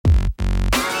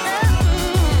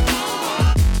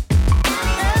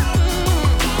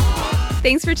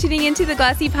Thanks for tuning into the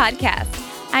Glossy Podcast.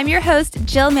 I'm your host,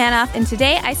 Jill Manoff, and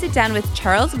today I sit down with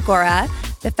Charles Gorra,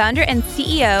 the founder and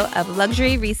CEO of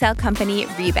luxury resale company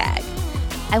Rebag.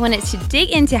 I wanted to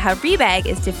dig into how Rebag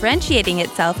is differentiating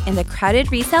itself in the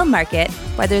crowded resale market,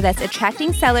 whether that's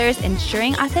attracting sellers,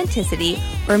 ensuring authenticity,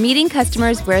 or meeting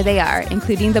customers where they are,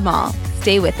 including the mall.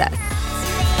 Stay with us.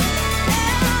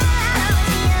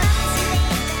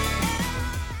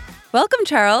 Welcome,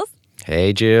 Charles.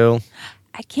 Hey, Jill.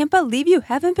 I can't believe you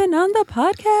haven't been on the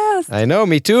podcast. I know,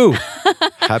 me too.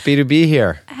 Happy to be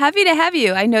here. Happy to have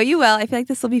you. I know you well. I feel like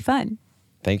this will be fun.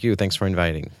 Thank you. Thanks for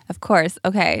inviting. Of course.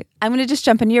 Okay. I'm going to just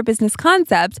jump into your business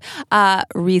concept.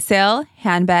 Resale,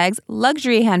 handbags,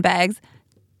 luxury handbags.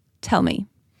 Tell me.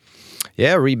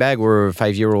 Yeah, Rebag, we're a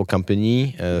 5-year-old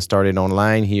company, started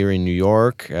online here in New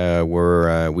York,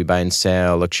 where we buy and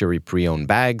sell luxury pre-owned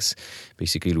bags,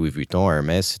 basically Louis Vuitton,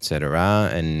 Hermes, etc.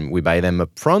 And we buy them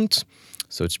up front.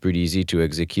 So it's pretty easy to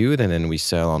execute, and then we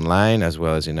sell online as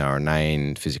well as in our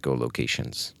 9 physical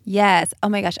locations. Yes. Oh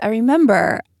my gosh. I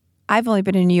remember, I've only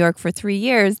been in New York for 3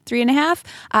 years, 3.5.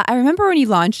 I remember when you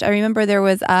launched, I remember there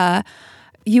was,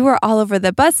 you were all over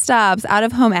the bus stops,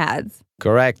 out-of-home ads.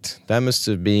 Correct. That must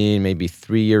have been maybe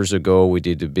 3 years ago. We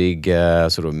did a big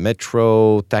sort of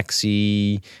metro,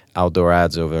 taxi, outdoor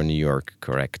ads over New York.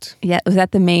 Correct. Yeah. Was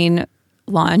that the main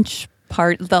launch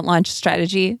the launch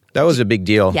strategy? That was a big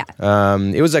deal. Yeah.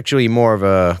 It was actually more of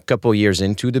a couple years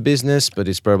into the business, but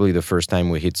it's probably the first time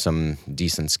we hit some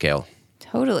decent scale.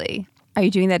 Totally. Are you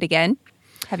doing that again?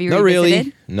 Have you Not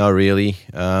revisited? Not really.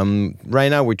 Right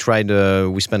now, we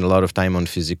spend a lot of time on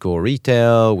physical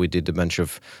retail. We did a bunch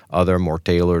of other more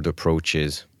tailored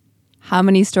approaches. How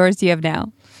many stores do you have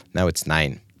now? Now it's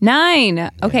 9. 9. Yeah.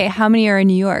 Okay. How many are in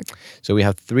New York? So we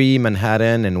have 3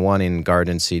 Manhattan and 1 in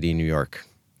Garden City, New York.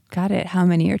 Got it. How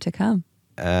many are to come?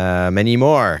 Many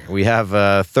more. We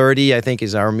have 30, I think,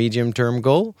 is our medium-term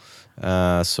goal.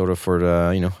 Sort of for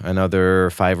the,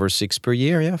 another 5 or 6 per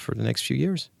year, for the next few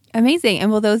years. Amazing.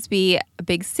 And will those be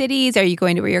big cities? Are you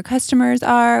going to where your customers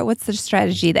are? What's the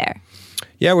strategy there?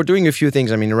 Yeah, we're doing a few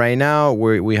things. I mean, right now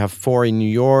we have 4 in New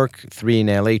York, 3 in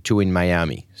LA, 2 in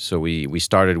Miami. So we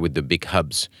started with the big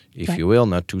hubs, if you will,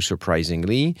 not too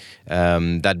surprisingly.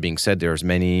 That being said, there's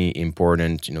many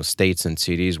important, states and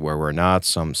cities where we're not.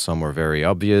 Some are very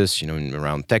obvious,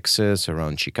 around Texas,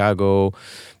 around Chicago.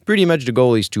 Pretty much the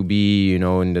goal is to be,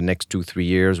 in the next 2-3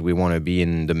 years, we want to be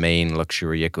in the main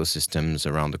luxury ecosystems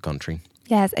around the country.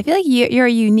 Yes, I feel like you're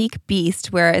a unique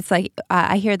beast where it's like,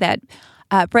 I hear that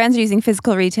brands are using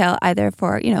physical retail either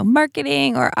for,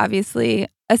 marketing or obviously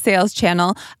a sales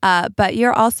channel. But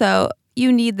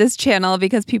you need this channel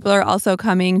because people are also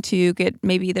coming to get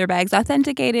maybe their bags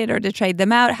authenticated or to trade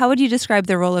them out. How would you describe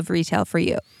the role of retail for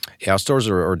you? Yeah, our stores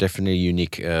are definitely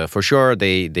unique. For sure,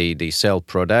 they sell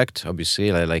product,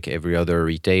 obviously, like every other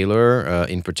retailer,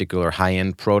 in particular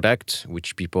high-end product,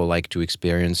 which people like to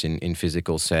experience in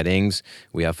physical settings.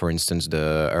 We have, for instance,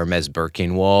 the Hermes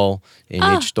Birkin wall in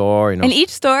each store. In each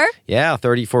store? Yeah,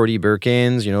 30, 40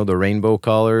 Birkins, the rainbow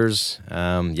colors.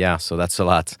 So that's a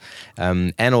lot.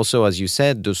 And also, as you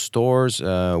said, the stores,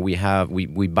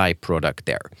 we buy product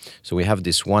there. So we have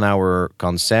this 1-hour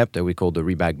concept that we call the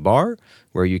Rebag Bar,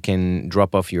 where you can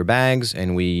drop off your bags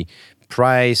and we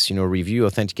price, review,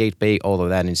 authenticate, pay, all of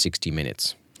that in 60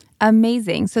 minutes.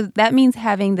 Amazing. So that means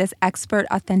having this expert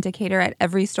authenticator at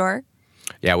every store?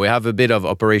 Yeah, we have a bit of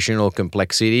operational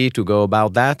complexity to go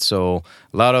about that. So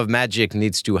a lot of magic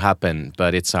needs to happen,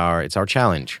 but it's our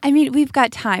challenge. I mean, we've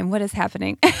got time. What is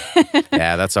happening?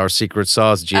 Yeah, that's our secret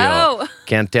sauce, Jill. Oh.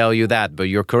 Can't tell you that, but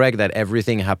you're correct that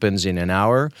everything happens in an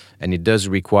hour, and it does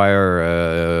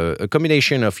require a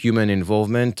combination of human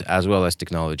involvement as well as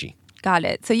technology. Got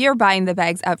it. So you're buying the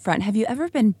bags up front. Have you ever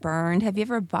been burned? Have you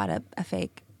ever bought a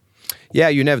fake? Yeah,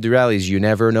 the rallies, you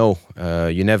never know.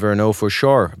 You never know for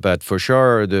sure. But for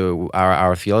sure,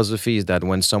 our philosophy is that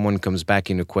when someone comes back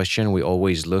in a question, we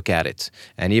always look at it.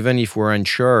 And even if we're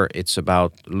unsure, it's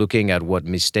about looking at what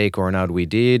mistake or not we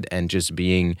did and just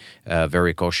being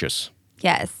very cautious.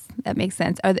 Yes, that makes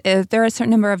sense. Is there a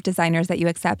certain number of designers that you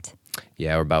accept?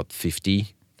 Yeah, about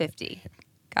 50. 50.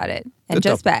 Got it. And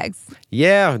just bags?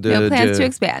 Yeah. No plans to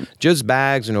expand? Just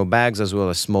bags, bags as well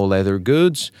as small leather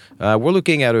goods. We're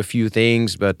looking at a few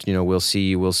things, but, we'll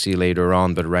see later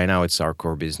on. But right now, it's our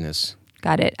core business.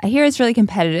 Got it. I hear it's really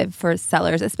competitive for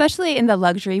sellers, especially in the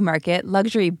luxury market.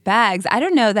 Luxury bags. I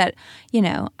don't know that,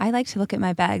 I like to look at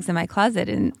my bags in my closet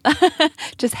and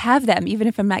just have them, even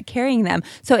if I'm not carrying them.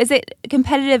 So is it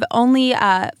competitive only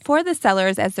for the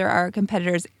sellers as there are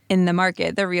competitors in the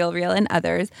market, the Real and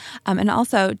others? And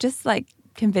also just like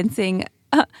convincing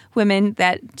women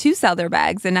to sell their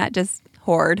bags and not just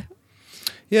hoard?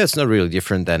 Yeah, it's not really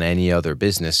different than any other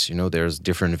business. There's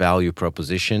different value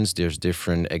propositions, there's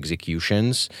different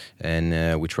executions,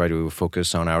 and we try to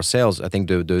focus on our sales. I think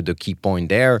the key point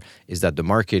there is that the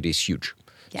market is huge.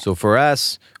 Yes. So for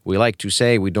us, we like to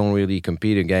say we don't really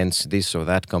compete against this or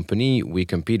that company. We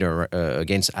compete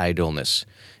against idleness.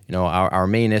 Our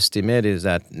main estimate is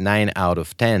that 9 out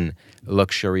of 10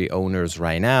 luxury owners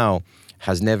right now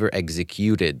has never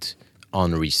executed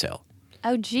on resale.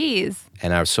 Oh, geez.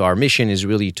 And our mission is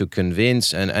really to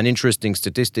convince, and an interesting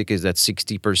statistic is that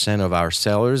 60% of our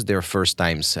sellers, they're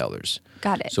first-time sellers.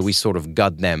 Got it. So we sort of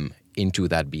got them into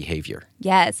that behavior.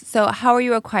 Yes. So how are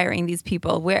you acquiring these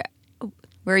people? Where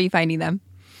are you finding them?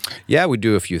 Yeah, we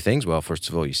do a few things. Well, first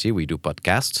of all, you see, we do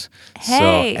podcasts.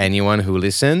 Hey. So anyone who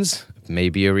listens,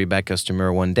 maybe a Rebag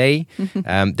customer one day.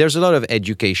 There's a lot of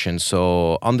education.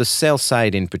 So on the sales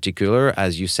side in particular,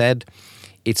 as you said,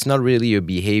 it's not really a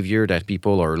behavior that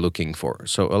people are looking for.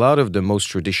 So a lot of the most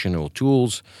traditional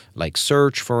tools, like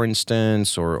search, for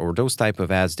instance, or those type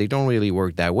of ads, they don't really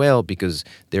work that well because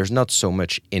there's not so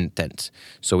much intent.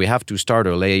 So we have to start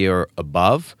a layer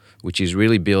above, which is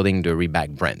really building the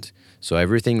Rebag brand. So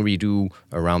everything we do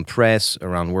around press,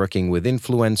 around working with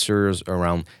influencers,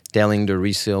 around telling the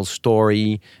resale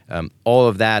story, all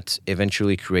of that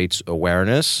eventually creates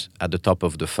awareness at the top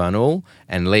of the funnel,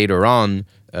 and later on,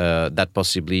 that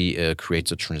possibly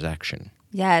creates a transaction.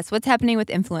 Yes. What's happening with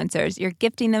influencers? You're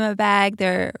gifting them a bag.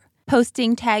 They're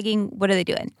posting, tagging. What are they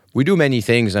doing? We do many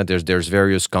things. There's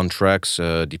various contracts,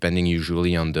 depending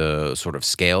usually on the sort of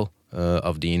scale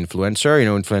of the influencer.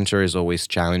 Influencer is always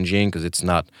challenging because it's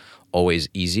not always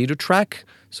easy to track.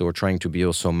 So we're trying to be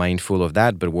also mindful of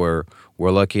that. But we're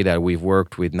lucky that we've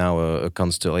worked with now a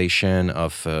constellation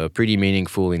of pretty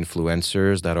meaningful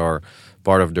influencers that are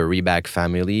part of the Rebag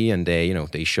family, and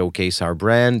they showcase our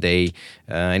brand.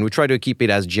 And we try to keep it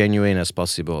as genuine as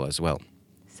possible as well.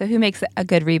 So who makes a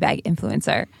good Rebag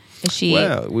influencer? Is she?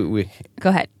 Well, Go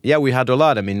ahead. Yeah, we had a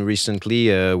lot.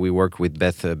 Recently we worked with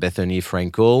Bethany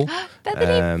Frankel.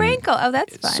 Bethany Frankel. Oh,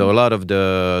 that's fun. So a lot of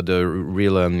the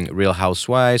Real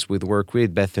Housewives we've worked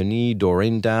with. Bethany,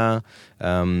 Dorinda.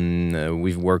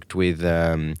 We've worked with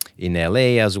in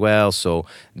LA as well. So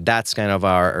that's kind of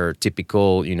our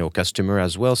typical customer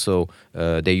as well. So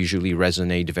they usually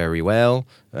resonate very well.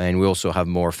 And we also have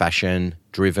more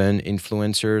fashion-driven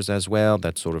influencers as well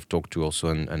that sort of talk to also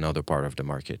another part of the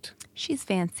market. She's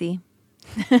fancy.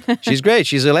 She's great.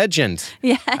 She's a legend.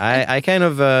 Yeah. I kind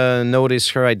of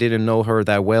noticed her. I didn't know her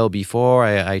that well before.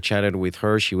 I chatted with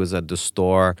her. She was at the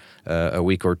store a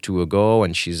week or two ago,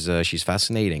 and she's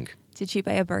fascinating. Did she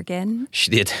buy a Birkin?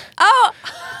 She did. Oh!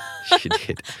 She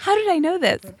did. How did I know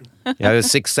this? Yeah, it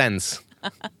was 6 cents.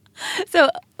 So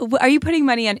are you putting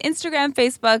money on Instagram,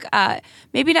 Facebook?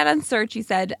 Maybe not on search, you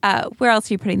said. Where else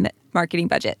are you putting the marketing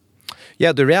budget?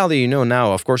 Yeah, the reality,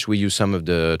 now, of course, we use some of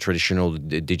the traditional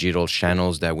digital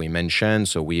channels that we mentioned.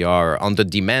 So we are, on the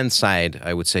demand side,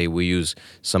 I would say we use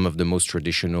some of the most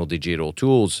traditional digital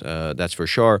tools, that's for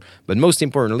sure. But most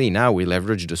importantly, now we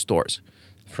leverage the stores.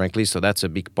 Frankly, so that's a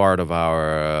big part of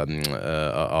our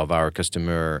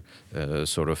customer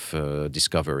sort of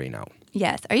discovery now.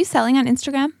 Yes. Are you selling on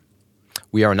Instagram?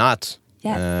 We are not.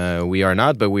 Yes. We are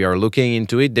not, but we are looking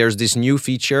into it. There's this new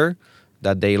feature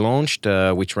that they launched,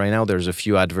 which right now there's a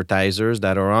few advertisers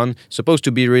that are on. Supposed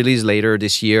to be released later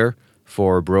this year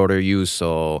for broader use.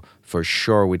 So for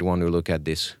sure, we'd want to look at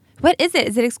this. What is it?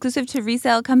 Is it exclusive to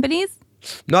resale companies?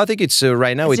 No, I think it's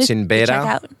right now it's in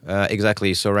beta.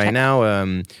 Exactly. So right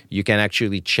now you can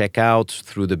actually check out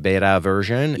through the beta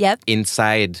version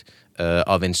inside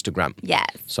of Instagram. Yes.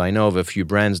 So I know of a few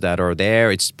brands that are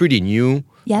there. It's pretty new.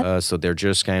 Yep. So they're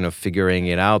just kind of figuring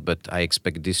it out, but I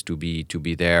expect this to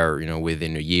be there,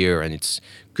 within a year, and it's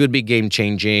could be game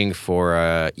changing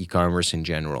for e-commerce in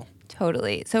general.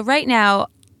 Totally. So right now,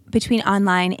 between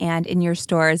online and in your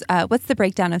stores, what's the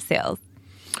breakdown of sales?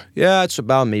 Yeah, it's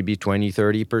about maybe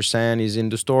 20-30% is in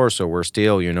the store. So we're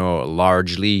still,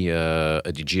 largely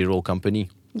a digital company.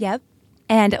 Yep.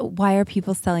 And why are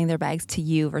people selling their bags to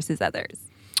you versus others?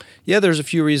 Yeah, there's a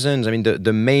few reasons.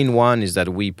 The main one is that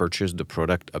we purchase the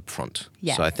product upfront.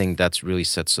 Yes. So I think that really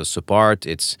sets us apart.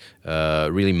 It's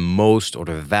really most or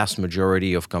the vast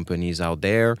majority of companies out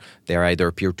there, they're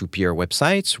either peer-to-peer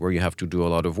websites where you have to do a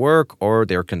lot of work, or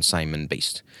they're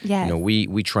consignment-based. Yes. We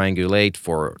triangulate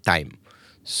for time.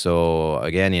 So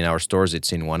again, in our stores,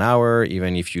 it's in 1 hour.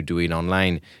 Even if you do it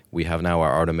online, we have now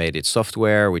our automated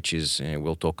software, which is,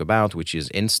 we'll talk about, which is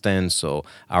instant. So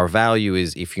our value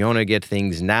is if you want to get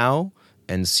things now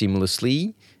and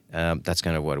seamlessly, that's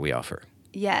kind of what we offer.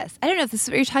 Yes. I don't know if this is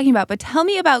what you're talking about, but tell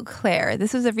me about Claire.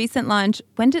 This was a recent launch.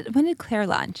 When did Claire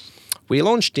launch? We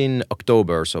launched in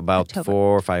October, so about 4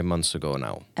 or 5 months ago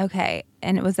now. Okay.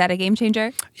 And was that a game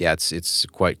changer? Yeah, it's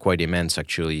quite immense,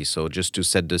 actually. So just to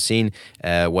set the scene,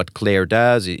 what CLAIR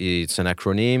does, it's an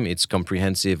acronym. It's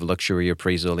Comprehensive Luxury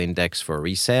Appraisal Index for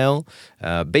Resale.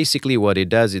 Basically, what it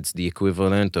does, it's the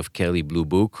equivalent of Kelley Blue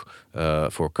Book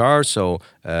for cars. So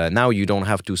now you don't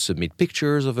have to submit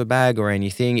pictures of a bag or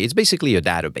anything. It's basically a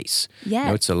database.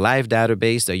 Yeah. It's a live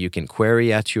database that you can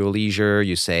query at your leisure.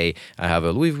 You say, I have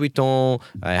a Louis Vuitton,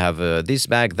 I have this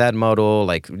bag, that model,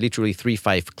 like literally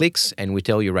 3-5 clicks, and we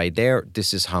tell you right there,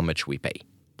 this is how much we pay.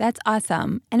 That's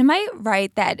awesome. And am I right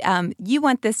that you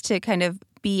want this to kind of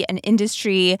be an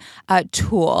industry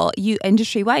tool,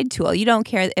 industry-wide tool? You don't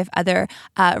care if other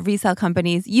resale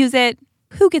companies use it.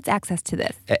 Who gets access to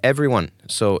this? Everyone.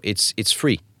 So it's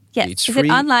free. Yes. It's Is free.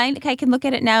 it online? I can look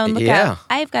at it now and look at,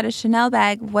 I've got a Chanel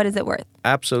bag. What is it worth?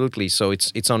 Absolutely. So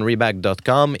it's on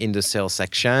rebag.com in the sales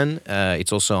section.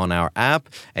 It's also on our app.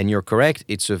 And you're correct.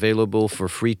 It's available for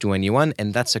free to anyone.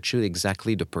 And that's actually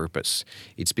exactly the purpose.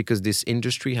 It's because this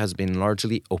industry has been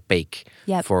largely opaque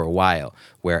for a while,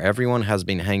 where everyone has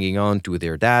been hanging on to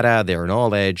their data, their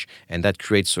knowledge, and that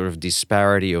creates sort of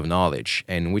disparity of knowledge.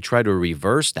 And we try to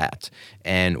reverse that.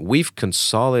 And we've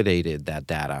consolidated that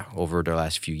data over the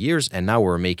last few years, and now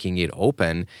we're making it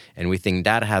open. And we think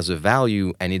that has a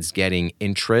value, and it's getting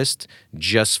interest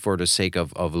just for the sake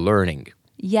of learning.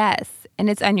 Yes. And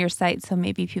it's on your site, so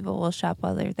maybe people will shop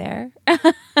while they're there.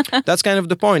 That's kind of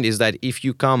the point, is that if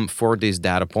you come for this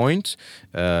data point,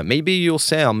 maybe you'll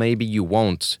sell, maybe you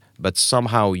won't, but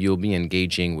somehow you'll be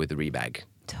engaging with Rebag.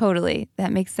 Totally.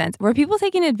 That makes sense. Were people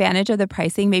taking advantage of the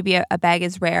pricing? Maybe a bag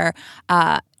is rare.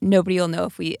 Nobody will know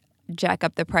if we jack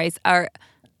up the price. Or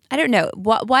I don't know.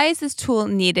 Why is this tool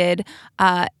needed?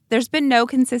 There's been no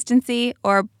consistency,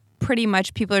 or pretty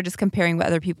much people are just comparing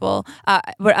what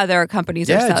what other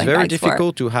companies are selling. Yeah, it's very bags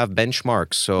difficult for. to have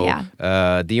benchmarks. So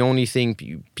the only thing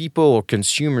people or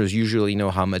consumers usually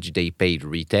know how much they paid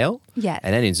retail. Yes.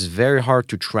 And then it's very hard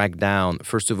to track down,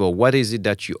 first of all, what is it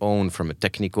that you own from a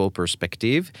technical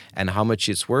perspective and how much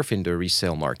it's worth in the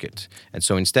resale market. And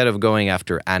so instead of going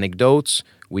after anecdotes,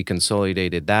 we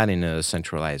consolidated that in a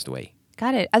centralized way.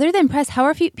 Got it. Other than press, how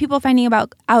are people finding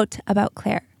out about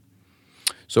CLAIR?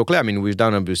 So CLAIR, we've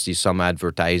done obviously some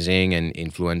advertising and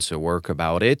influencer work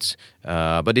about it,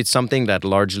 but it's something that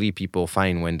largely people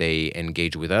find when they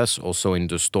engage with us. Also in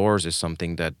the stores is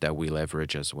something that we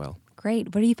leverage as well.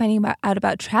 Great. What are you finding out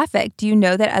about traffic? Do you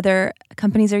know that other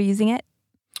companies are using it?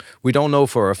 We don't know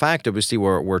for a fact. Obviously,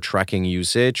 we're tracking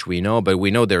usage. We know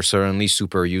there's certainly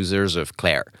super users of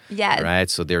CLAIR. Yes. Right?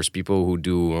 So there's people who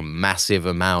do a massive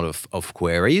amount of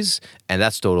queries, and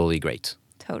that's totally great.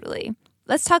 Totally.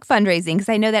 Let's talk fundraising, because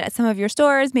I know that at some of your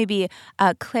stores, maybe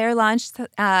CLAIR launched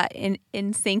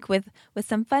in sync with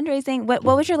some fundraising. What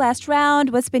was your last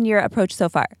round? What's been your approach so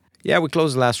far? Yeah, we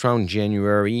closed the last round in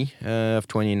January of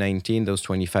 2019, those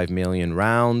 25 million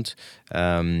round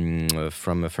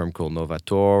from a firm called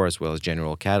Novator, as well as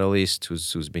General Catalyst,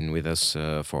 who's been with us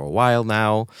for a while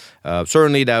now.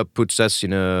 Certainly that puts us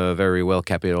in a very well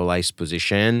capitalized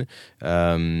position.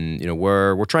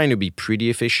 We're trying to be pretty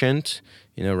efficient.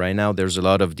 Right now there's a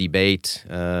lot of debate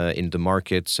in the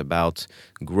markets about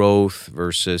growth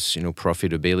versus,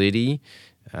 profitability.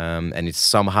 And it's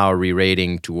somehow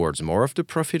re-rating towards more of the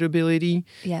profitability.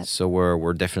 Yes. So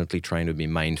we're definitely trying to be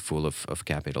mindful of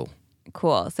capital.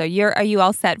 Cool. So are you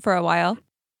all set for a while?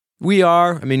 We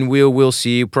are. We'll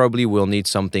see. Probably we'll need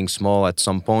something small at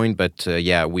some point. But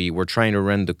we're trying to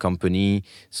run the company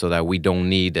so that we don't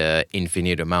need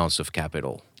infinite amounts of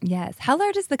capital. Yes. How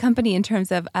large is the company in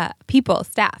terms of people,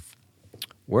 staff?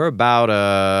 We're about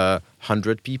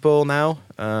 100 people now,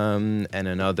 and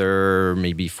another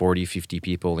maybe 40, 50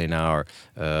 people in our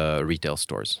retail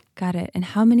stores. Got it. And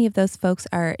how many of those folks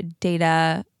are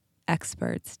data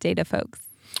experts, data folks?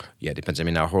 Yeah, it depends.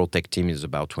 Our whole tech team is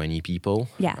about 20 people.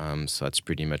 Yeah. So that's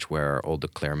pretty much where all the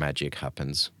CLAIR magic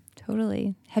happens.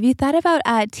 Totally. Have you thought about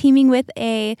teaming with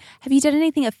have you done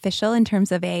anything official in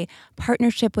terms of a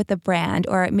partnership with a brand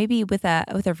or maybe with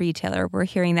a retailer? We're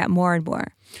hearing that more and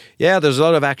more. Yeah, there's a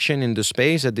lot of action in the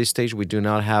space. At this stage, we do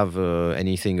not have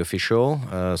anything official.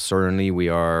 Certainly,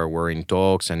 we're in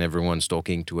talks and everyone's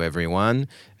talking to everyone.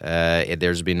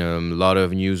 There's been a lot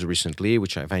of news recently,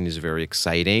 which I find is very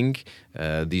exciting.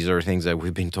 These are things that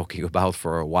we've been talking about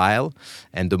for a while.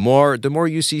 And the more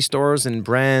you see stores and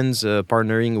brands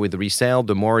partnering with resale,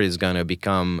 the more it's going to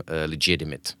become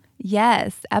legitimate.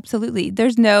 Yes, absolutely.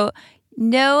 There's no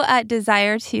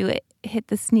desire to hit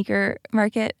the sneaker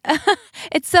market.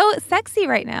 It's so sexy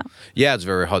right now. Yeah, it's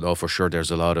very hot. Oh, for sure.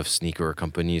 There's a lot of sneaker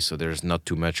companies, so there's not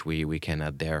too much we can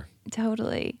add there.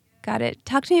 Totally. Got it.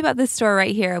 Talk to me about this store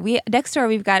right here. Next door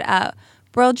we've got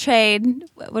World Trade.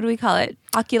 What do we call it?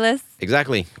 Oculus.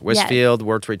 Exactly. Westfield,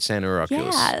 World Trade Center,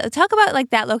 Oculus. Yeah. Talk about like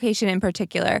that location in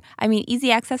particular. I mean,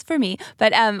 easy access for me,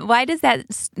 but why does that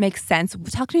make sense?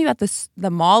 Talk to me about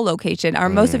the mall location. Are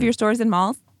most of your stores in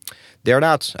malls? They're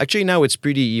not. Actually, now it's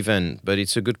pretty even, but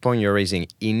it's a good point you're raising.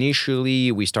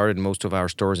 Initially, we started most of our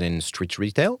stores in street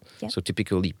retail, so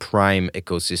typically prime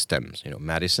ecosystems,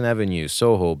 Madison Avenue,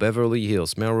 Soho, Beverly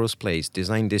Hills, Melrose Place,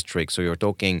 Design District. So you're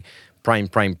talking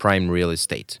prime real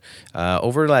estate.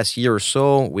 Over the last year or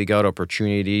so, we got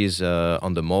opportunities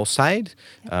on the mall side.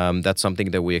 That's something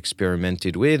that we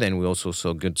experimented with, and we also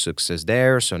saw good success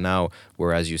there. So now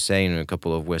we're, as you say, in a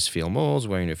couple of Westfield malls,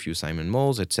 we're in a few Simon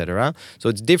malls, etc. So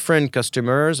it's different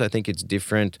customers. I think it's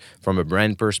different from a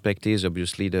brand perspective.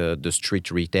 Obviously, the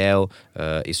street retail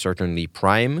is certainly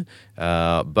prime,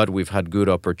 but we've had good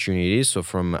opportunities. So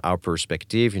from our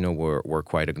perspective, we're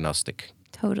quite agnostic.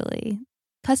 Totally.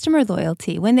 Customer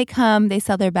loyalty. When they come, they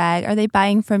sell their bag. Are they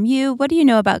buying from you? What do you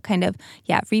know about kind of,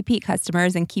 repeat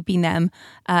customers and keeping them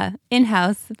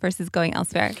in-house versus going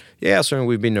elsewhere? Yeah, certainly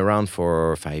we've been around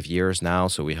for 5 years now,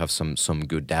 so we have some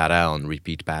good data on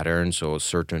repeat patterns. So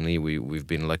certainly we've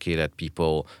been lucky that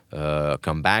people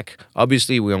come back.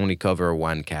 Obviously, we only cover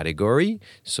one category,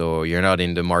 so you're not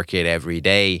in the market every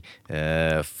day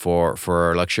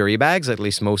for luxury bags. At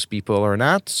least most people are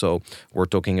not. So we're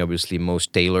talking obviously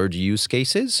most tailored use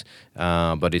cases,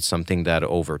 but it's something that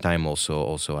over time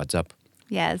also adds up.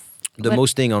 Yes. The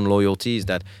most thing on loyalty is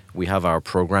that we have our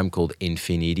program called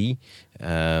Infinity.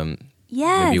 Yes,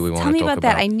 maybe we tell me about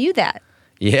that. I knew that.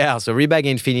 Yeah, so Rebag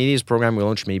Infinity is a program we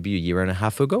launched maybe a year and a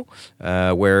half ago,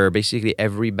 where basically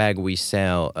every bag we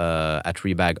sell at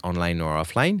Rebag online or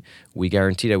offline, we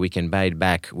guarantee that we can buy it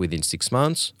back within 6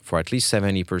 months for at least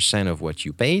 70% of what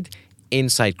you paid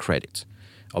inside credit.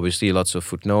 Obviously, lots of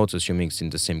footnotes, assuming it's in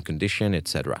the same condition,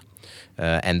 etc.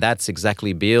 And that's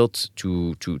exactly built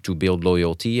to build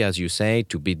loyalty, as you say,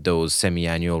 to beat those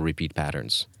semi-annual repeat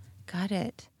patterns. Got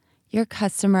it. Your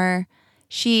customer,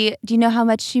 do you know how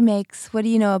much she makes? What do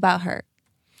you know about her?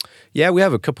 Yeah, we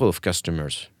have a couple of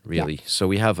customers, really. Yeah. So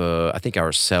we have, I think,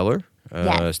 our seller.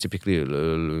 It's typically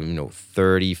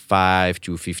 35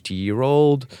 to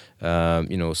 50-year-old,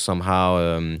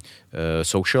 somehow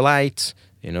socialite,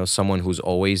 someone who's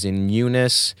always in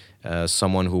newness,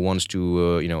 someone who wants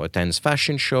to, attends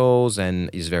fashion shows and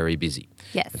is very busy.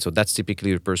 Yes. And so that's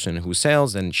typically the person who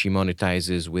sells, and she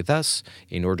monetizes with us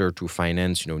in order to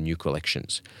finance, new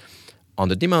collections. On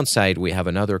the demand side, we have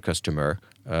another customer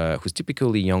who's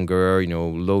typically younger,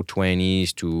 low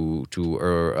 20s to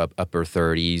upper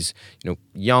 30s,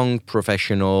 young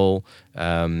professional,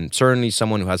 certainly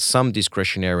someone who has some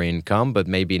discretionary income, but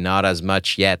maybe not as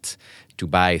much yet to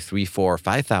buy $3,000,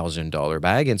 $4,000, $5,000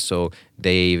 bag. And so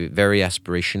they very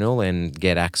aspirational and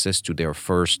get access to their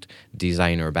first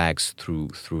designer bags through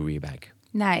Rebag.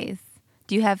 Nice.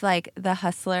 Do you have like the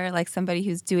hustler, like somebody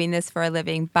who's doing this for a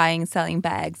living, buying, selling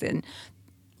bags, and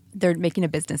they're making a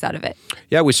business out of it?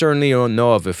 Yeah, we certainly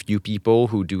know of a few people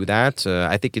who do that.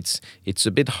 I think it's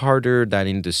a bit harder than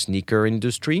in the sneaker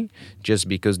industry, just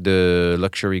because the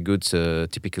luxury goods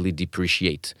typically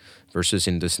depreciate. Versus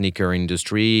in the sneaker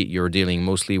industry, you're dealing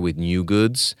mostly with new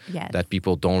goods that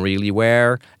people don't really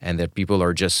wear and that people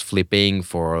are just flipping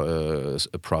for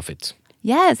a profit.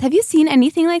 Yes. Have you seen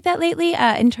anything like that lately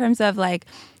in terms of like,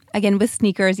 again, with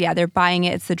sneakers, they're buying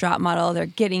it. It's the drop model. They're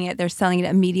getting it. They're selling it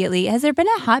immediately. Has there been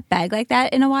a hot bag like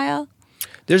that in a while?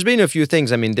 There's been a few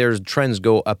things. I mean, there's trends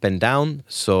go up and down.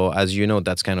 So as you know,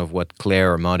 that's kind of what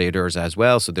Claire monitors as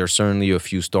well. So there's certainly a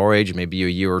few storage. Maybe a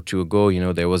year or two ago,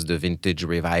 there was the vintage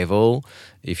revival,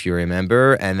 if you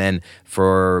remember. And then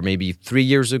for maybe 3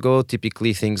 years ago,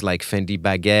 typically things like Fendi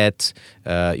Baguette,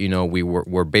 we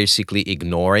were basically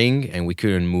ignoring and we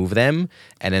couldn't move them.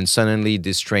 And then suddenly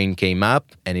this train came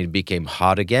up and it became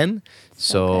hot again.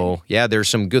 So there's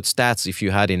some good stats. If you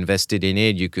had invested in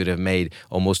it, you could have made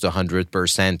almost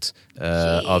 100%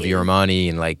 of your money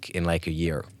in like a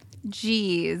year.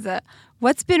 Jeez.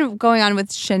 What's been going on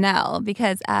with Chanel?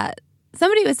 Because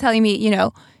somebody was telling me,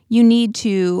 you need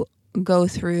to go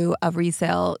through a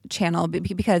resale channel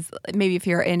because maybe if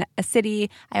you're in a city,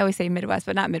 I always say Midwest,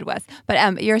 but not Midwest,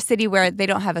 but you're a city where they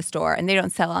don't have a store and they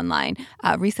don't sell online.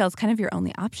 Resale is kind of your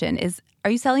only option.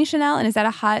 Are you selling Chanel, and is that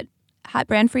a hot hot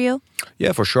brand for you?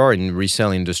 Yeah, for sure. In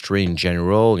resale industry in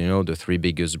general, the three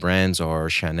biggest brands are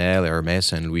Chanel,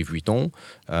 Hermes, and Louis Vuitton.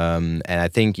 And I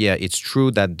think, it's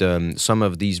true that some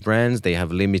of these brands, they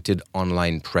have limited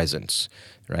online presence,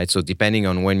 right? So depending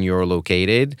on when you're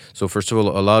located. So first of all,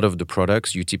 a lot of the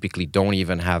products you typically don't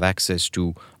even have access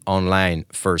to online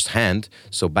firsthand.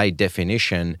 So by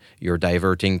definition, you're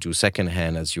diverting to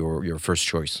secondhand as your first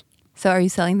choice. So are you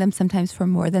selling them sometimes for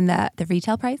more than the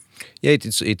retail price? Yeah,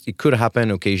 it could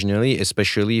happen occasionally,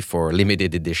 especially for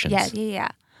limited editions. Yeah.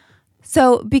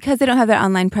 So because they don't have that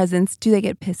online presence, do they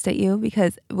get pissed at you?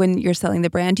 Because when you're selling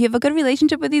the brand, do you have a good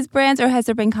relationship with these brands, or has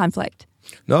there been conflict?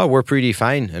 No, we're pretty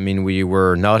fine. I mean, we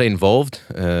were not involved,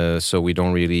 so we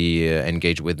don't really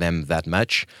engage with them that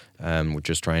much. We're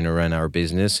just trying to run our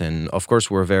business. And of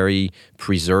course, we're very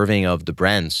preserving of the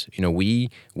brands. We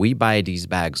buy these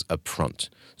bags up front.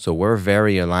 So we're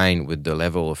very aligned with the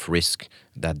level of risk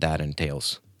that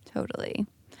entails. Totally.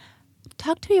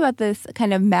 Talk to me about this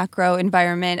kind of macro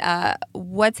environment.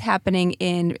 What's happening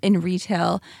in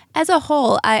retail as a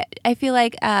whole? I feel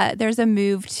like there's a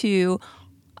move to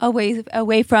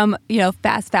away from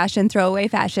fast fashion, throwaway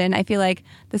fashion. I feel like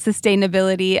the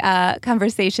sustainability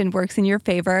conversation works in your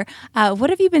favor.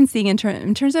 What have you been seeing in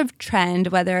terms of trend,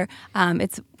 whether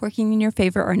it's working in your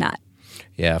favor or not?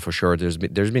 Yeah, for sure. There's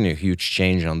been a huge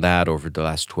change on that over the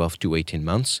last 12 to 18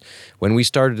 months. When we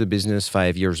started the business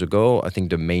 5 years ago, I think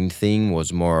the main thing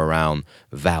was more around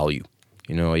value.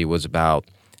 It was about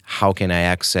how can I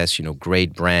access,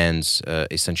 great brands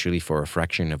essentially for a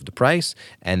fraction of the price,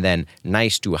 and then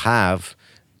nice to have,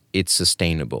 it's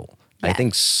sustainable. I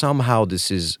think somehow this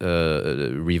is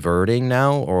reverting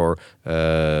now, or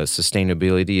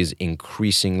sustainability is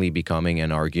increasingly becoming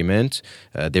an argument.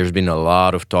 There's been a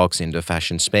lot of talks in the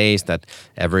fashion space that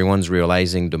everyone's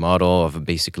realizing the model of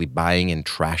basically buying and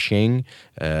trashing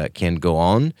can go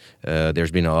on. There's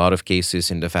been a lot of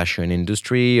cases in the fashion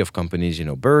industry of companies,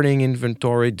 burning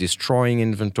inventory, destroying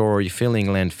inventory, filling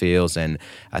landfills, and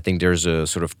I think there's a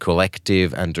sort of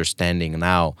collective understanding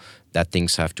now that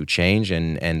things have to change,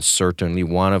 and certainly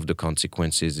one of the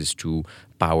consequences is to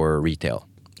power resale.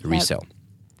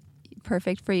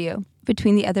 Perfect for you.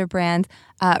 Between the other brands,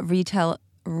 retail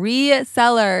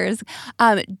resellers,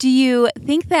 do you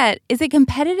think that, is it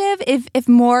competitive if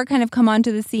more kind of come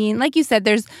onto the scene? Like you said,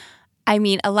 there's, a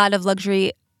lot of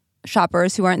luxury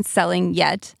shoppers who aren't selling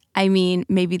yet.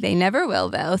 Maybe they never will,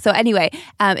 though. So anyway,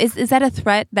 is that a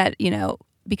threat that,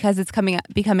 because it's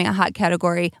becoming a hot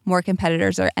category, more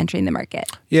competitors are entering the market?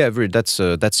 Yeah, that's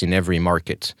in every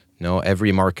market.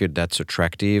 Every market that's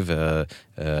attractive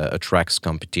attracts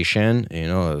competition.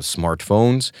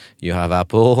 Smartphones. You have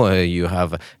Apple, you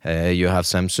have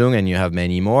Samsung, and you have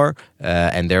many more,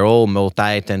 and they're all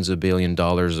multi-tens of $billions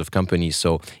of companies.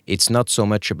 So it's not so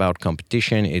much about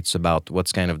competition; it's about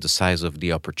what's kind of the size of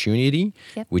the opportunity,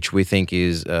 which we think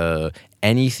is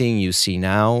anything you see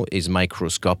now is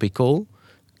microscopical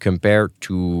compared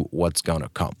to what's gonna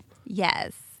come.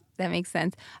 Yes, that makes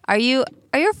sense. Are your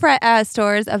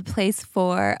stores a place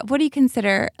for, what do you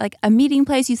consider like a meeting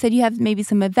place? You said you have maybe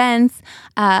some events.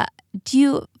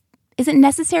 Is it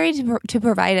necessary to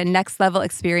provide a next level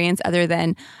experience other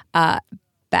than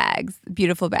bags,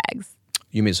 beautiful bags?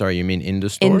 You mean in the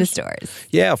stores? In the stores.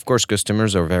 Yeah, of course,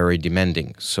 customers are very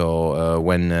demanding. So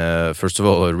first of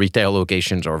all, retail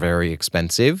locations are very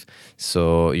expensive.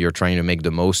 So you're trying to make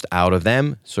the most out of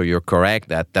them. So you're correct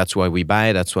that's why we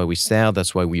buy, that's why we sell,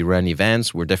 that's why we run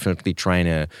events. We're definitely trying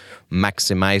to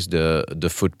maximize the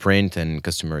footprint and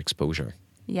customer exposure.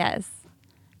 Yes.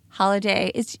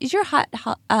 Holiday. Is your hot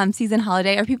season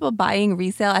holiday? Are people buying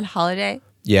resale at holiday?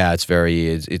 Yeah,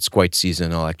 it's quite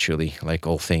seasonal actually, like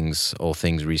all things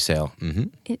resale. Mm-hmm.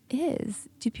 It is.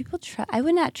 Do people trust? I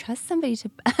would not trust somebody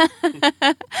to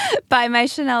buy my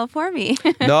Chanel for me.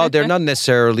 No, they're not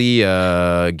necessarily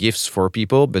gifts for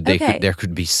people, but there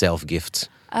could be self-gifts.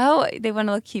 Oh, they want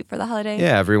to look cute for the holiday?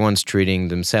 Yeah, everyone's treating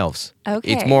themselves.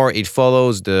 Okay. It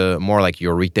follows the more like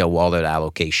your retail wallet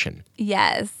allocation.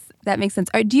 Yes, that makes sense.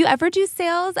 Do you ever do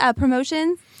sales,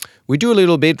 promotions? We do a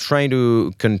little bit, trying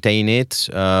to contain it.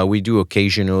 We do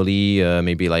occasionally,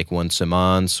 maybe like once a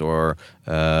month, or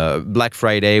Black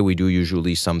Friday. We do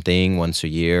usually something once a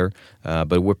year,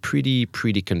 but we're pretty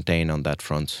contained on that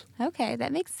front. Okay,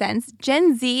 that makes sense.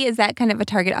 Gen Z, is that kind of a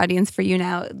target audience for you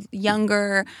now?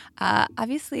 Younger,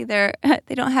 obviously they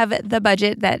don't have the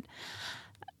budget that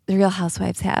the Real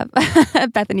Housewives have,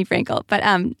 Bethany Frankel, but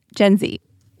Gen Z.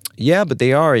 Yeah, but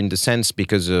they are in the sense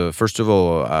because first of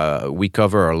all, we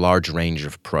cover a large range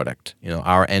of product.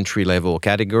 Our entry level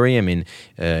category. I mean,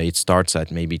 it starts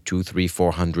at maybe $200,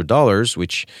 $300, $400,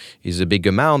 which is a big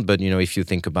amount. But if you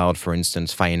think about, for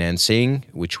instance, financing,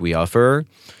 which we offer,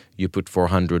 you put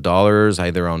 $400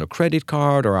 either on a credit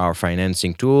card or our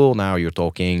financing tool. Now you're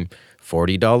talking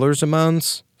 $40 a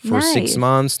month for 6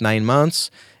 months, 9 months,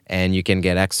 and you can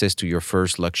get access to your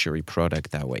first luxury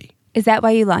product that way. Is that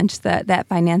why you launched that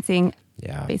financing?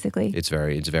 Yeah, basically, it's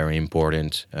very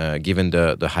important. Given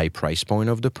the high price point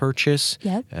of the purchase,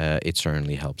 it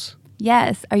certainly helps.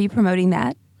 Yes, are you promoting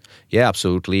that? Yeah,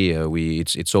 absolutely.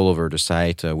 It's all over the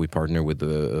site. We partner with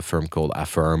a firm called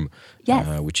Affirm,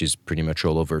 which is pretty much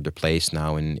all over the place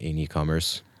now in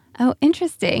e-commerce. Oh,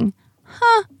 interesting.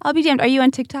 Huh, I'll be damned. Are you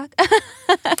on TikTok?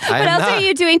 What else are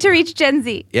you doing to reach Gen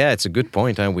Z? Yeah, it's a good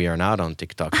point. We are not on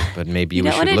TikTok, but maybe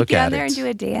we should look at it. You don't want to get on there and do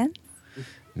a dance?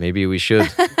 Maybe we should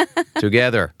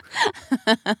together.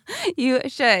 You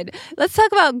should. Let's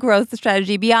talk about growth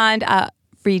strategy beyond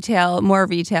retail, more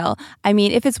retail. I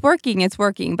mean, if it's working, it's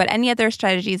working. But any other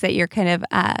strategies that you're kind of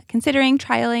considering,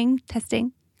 trialing,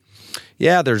 testing?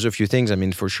 Yeah, there's a few things. I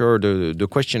mean, for sure, the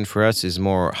question for us is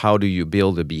more how do you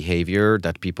build a behavior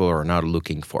that people are not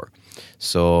looking for?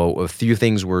 So a few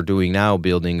things we're doing now,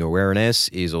 building awareness,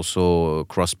 is also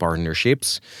cross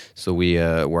partnerships. So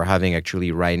we're having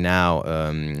actually right now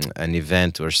an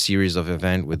event or series of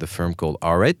events with a firm called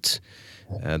Aurate.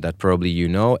 That probably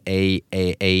Aurate.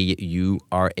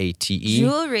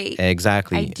 Jewelry.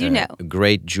 Exactly. I do know.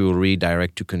 Great jewelry,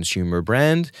 direct-to-consumer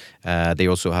brand. They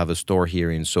also have a store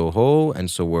here in Soho, and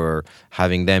so we're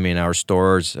having them in our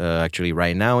stores actually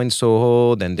right now in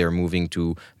Soho. Then they're moving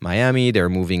to Miami, they're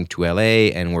moving to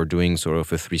LA, and we're doing sort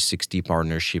of a 360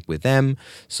 partnership with them.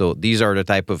 So these are the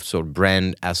type of sort of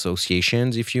brand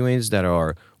associations, if you will, that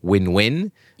are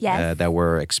win-win that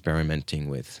we're experimenting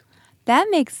with. That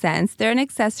makes sense. They're an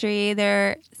accessory.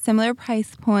 They're similar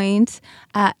price point.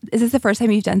 Is this the first time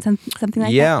you've done something like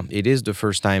that? Yeah, it is the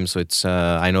first time. So it's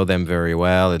I know them very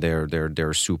well.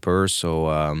 They're super.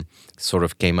 So sort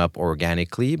of came up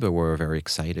organically, but we're very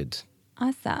excited.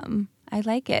 Awesome. I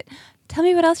like it. Tell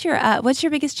me what else what's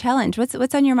your biggest challenge?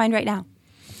 What's on your mind right now?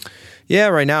 Yeah,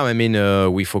 right now, I mean,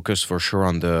 we focus for sure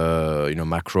on the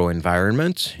macro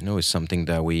environment. It's something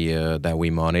that we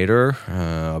monitor.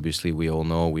 Obviously, we all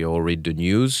know, we all read the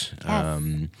news. Yes.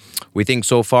 We think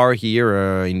so far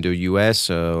here in the U.S.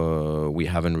 We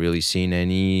haven't really seen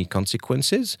any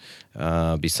consequences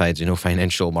besides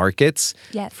financial markets.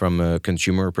 Yes. From a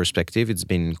consumer perspective, it's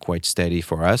been quite steady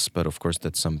for us, but of course,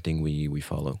 that's something we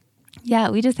follow. Yeah,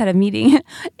 we just had a meeting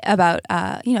about,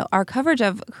 our coverage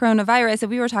of coronavirus,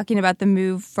 and we were talking about the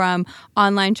move from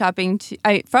online shopping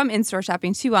from in-store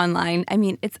shopping to online. I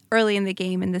mean, it's early in the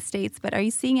game in the States, but are you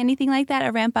seeing anything like that,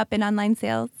 a ramp up in online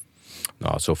sales?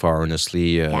 No, so far,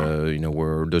 honestly,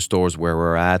 we're the stores where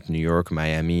we're at, New York,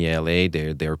 Miami, LA,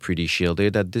 they're pretty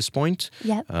shielded at this point.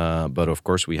 Yep. But of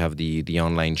course, we have the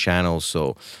online channels.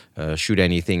 So should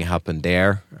anything happen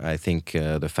there, I think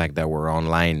the fact that we're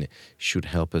online should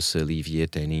help us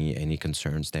alleviate any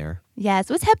concerns there. Yes.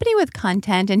 What's happening with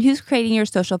content and who's creating your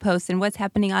social posts and what's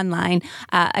happening online?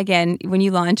 Again, when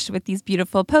you launched with these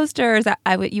beautiful posters,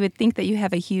 you would think that you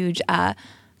have a huge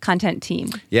content team.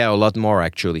 Yeah, a lot more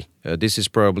actually. This is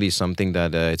probably something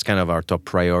that it's kind of our top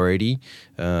priority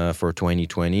for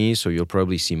 2020. So you'll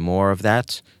probably see more of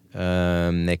that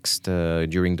next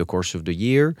during the course of the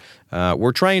year.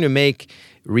 We're trying to make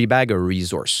Rebag a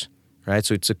resource, right?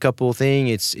 So it's a couple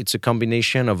things. It's a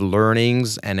combination of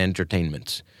learnings and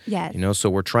entertainment. Yes. So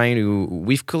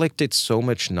we've collected so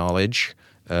much knowledge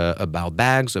about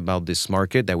bags, about this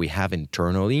market that we have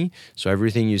internally. So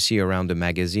everything you see around the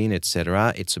magazine,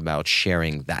 etc., it's about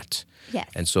sharing that. Yes.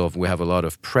 And so if we have a lot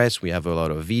of press, we have a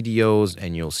lot of videos,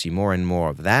 and you'll see more and more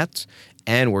of that.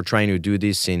 And we're trying to do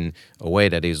this in a way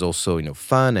that is also,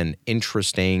 fun and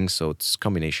interesting. So it's a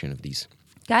combination of these.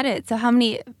 Got it. So how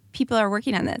many people are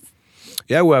working on this?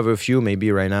 Yeah, we have a few.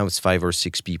 Maybe right now it's 5 or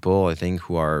 6 people, I think,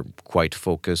 who are quite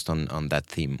focused on that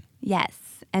theme. Yes.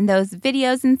 And those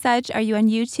videos and such, are you on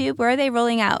YouTube? Where are they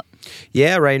rolling out?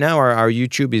 Yeah, right now our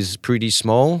YouTube is pretty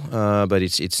small, but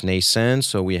it's nascent.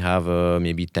 So we have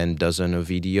maybe 10 dozen of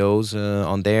videos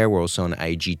on there. We're also on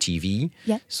IGTV.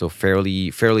 Yep. So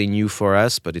fairly new for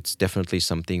us, but it's definitely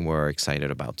something we're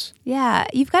excited about. Yeah,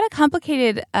 you've got a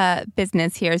complicated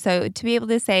business here. So to be able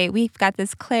to say, we've got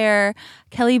this Claire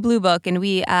Kelly Blue Book, and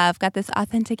we have got this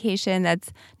authentication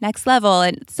that's next level.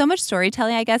 And so much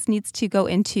storytelling, I guess, needs to go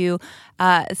into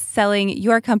selling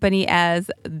your company as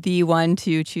the one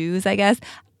to choose, I guess.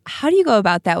 how do you go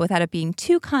about that without it being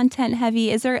too content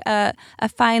heavy? Is there a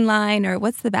fine line, or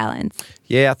what's the balance?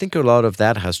 Yeah, I think a lot of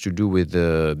that has to do with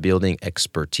building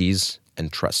expertise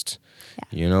and trust.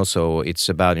 So it's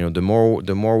about, the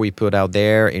more we put out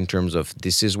there in terms of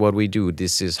this is what we do,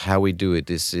 this is how we do it,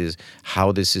 this is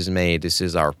how this is made, this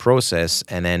is our process,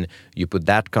 and then you put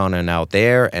that content out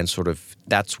there, and sort of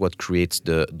that's what creates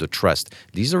the trust.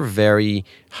 These are very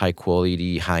high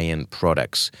quality, high end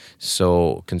products.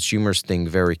 So consumers think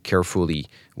very carefully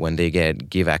when they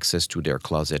give access to their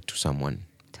closet to someone.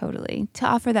 Totally. To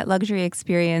offer that luxury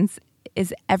experience,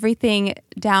 is everything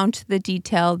down to the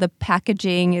detail, the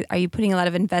packaging? Are you putting a lot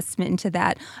of investment into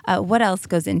that? What else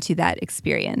goes into that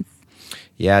experience?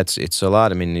 Yeah, it's a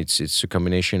lot. I mean, it's a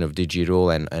combination of digital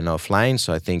and offline.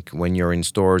 So I think when you're in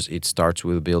stores, it starts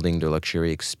with building the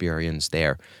luxury experience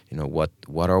there.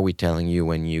 What are we telling you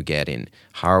when you get in?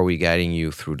 How are we guiding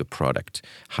you through the product?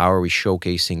 How are we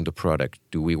showcasing the product?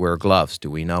 Do we wear gloves? Do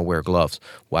we not wear gloves?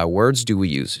 What words do we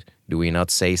use? Do we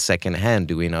not say secondhand?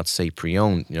 Do we not say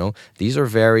pre-owned? These are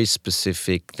very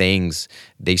specific things.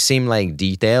 They seem like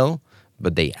detail,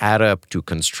 but they add up to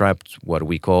construct what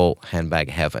we call handbag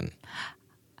heaven.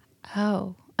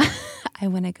 Oh, I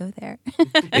want to go there.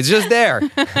 It's just there.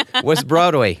 West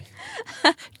Broadway.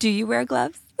 Do you wear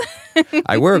gloves?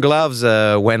 I wear gloves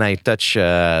when I touch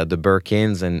the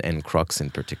Birkins and Crocs in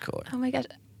particular. Oh my gosh.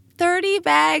 30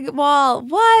 bag wall.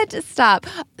 What? Stop.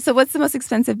 So what's the most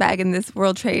expensive bag in this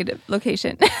World Trade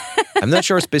location? I'm not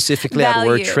sure specifically at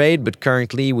World Trade, but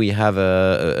currently we have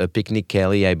a Picnic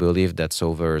Kelly, I believe, that's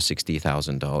over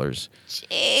 $60,000.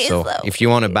 So if you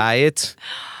want to buy it,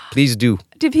 please do.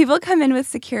 Do people come in with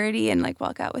security and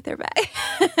walk out with their bag?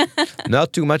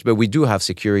 Not too much, but we do have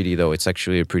security, though. It's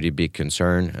actually a pretty big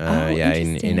concern.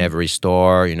 In every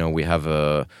store, we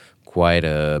have quite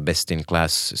a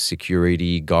best-in-class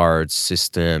security guards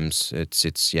systems.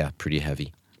 It's pretty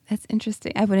heavy. That's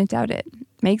interesting. I wouldn't doubt it.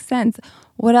 Makes sense.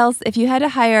 What else? If you had to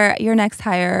hire your next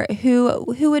hire, who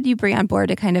would you bring on board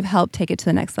to kind of help take it to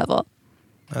the next level?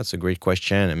 That's a great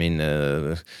question. I mean,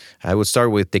 I would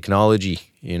start with technology.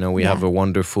 We have a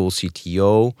wonderful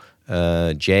CTO,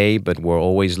 Jay, but we're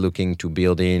always looking to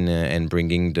build in and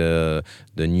bringing the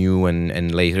new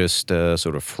and latest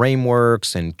sort of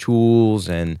frameworks and tools,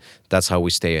 and that's how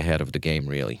we stay ahead of the game,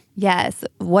 really. Yes.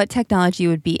 What technology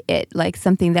would be it? Like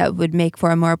something that would make for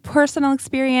a more personal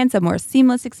experience, a more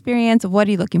seamless experience? What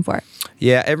are you looking for?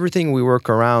 Yeah, everything we work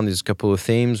around is a couple of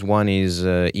themes. One is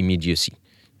immediacy,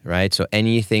 right? So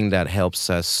anything that helps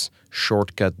us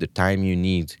shortcut the time you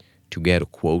need to get a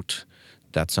quote,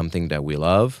 that's something that we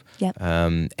love. Yep.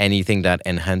 Anything that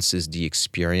enhances the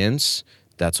experience,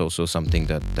 that's also something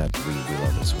that we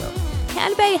love as well.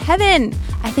 Handbag heaven.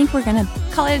 I think we're going to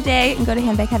call it a day and go to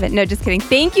handbag heaven. No, just kidding.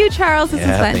 Thank you, Charles. This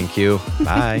was fun. Thank you.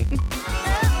 Bye.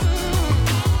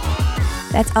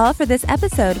 That's all for this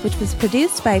episode, which was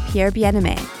produced by Pierre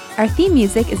Bien-Aimé. Our theme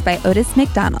music is by Otis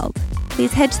McDonald.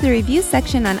 Please head to the review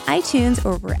section on iTunes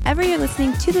or wherever you're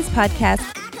listening to this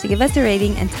podcast to give us a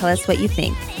rating and tell us what you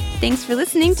think. Thanks for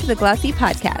listening to the Glossy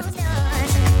Podcast.